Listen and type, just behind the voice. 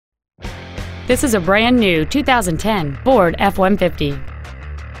This is a brand new 2010 Ford F-150.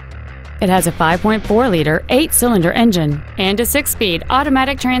 It has a 5.4-liter 8-cylinder engine and a 6-speed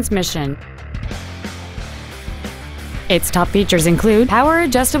automatic transmission. Its top features include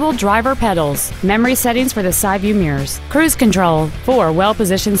power-adjustable driver pedals, memory settings for the side view mirrors, cruise control, 4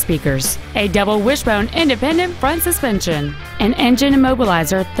 well-positioned speakers, a double wishbone independent front suspension, an engine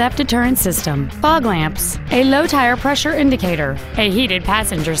immobilizer theft deterrent system, fog lamps, a low tire pressure indicator, a heated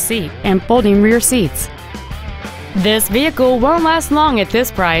passenger seat, and folding rear seats. This vehicle won't last long at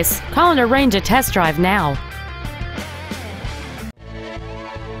this price. Call and arrange a test drive now.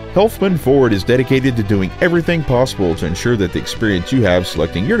 Helfman Ford is dedicated to doing everything possible to ensure that the experience you have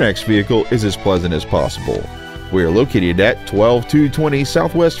selecting your next vehicle is as pleasant as possible. We are located at 12220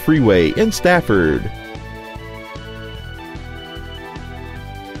 Southwest Freeway in Stafford.